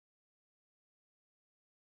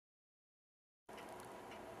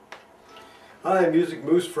Hi, Music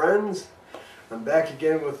Moose friends. I'm back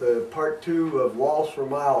again with part 2 of Waltz for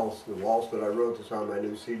Miles, the waltz that I wrote that's on my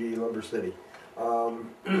new CD, Lumber City. At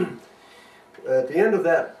the end of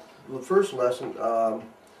the first lesson,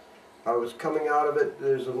 I was coming out of it.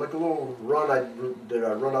 There's like a little run that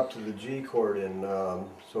I run up to the G chord in.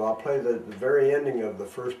 So I'll play the very ending of the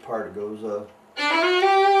first part. It goes.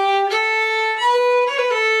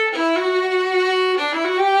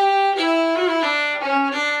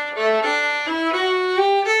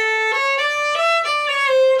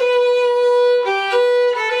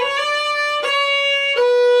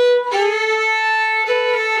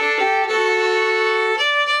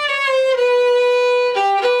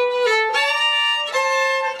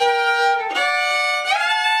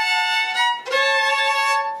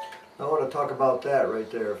 Talk about that right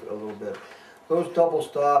there a little bit. Those double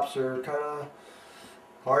stops are kind of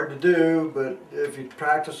hard to do, but if you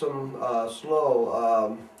practice them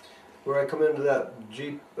slow, where I come into that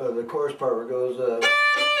G, the chorus part where it goes,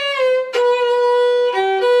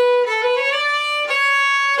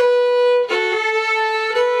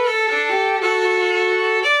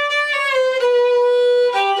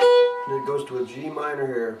 and it goes to a G minor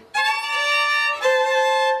here.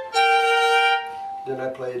 Then I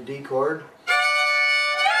play a D chord,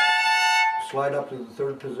 slide up to the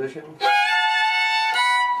third position,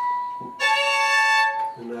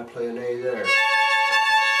 and I play an A there.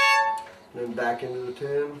 Then back into the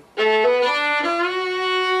tune.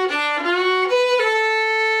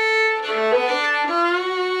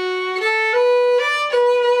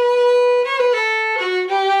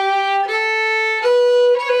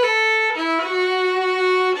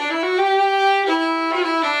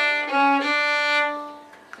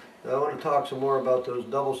 I want to talk some more about those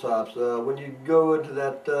double stops. When you go into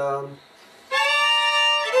that,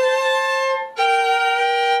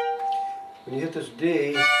 when you hit this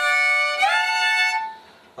D,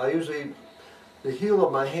 the heel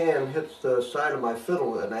of my hand hits the side of my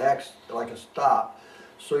fiddle and acts like a stop.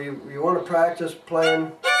 So you want to practice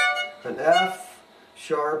playing an F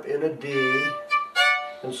sharp in a D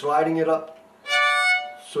and sliding it up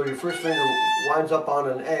so your first finger winds up on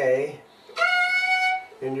an A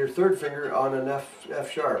and your third finger on an F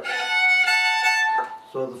sharp.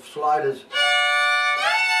 So the slide is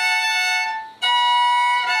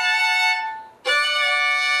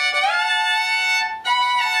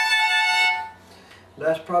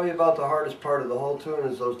that's probably about the hardest part of the whole tune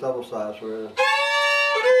is those double stops where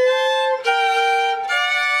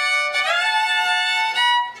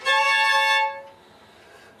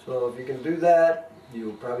so if you can do that,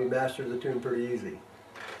 you'll probably master the tune pretty easy.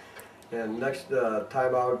 And next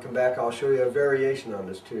time I would come back, I'll show you a variation on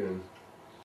this tune.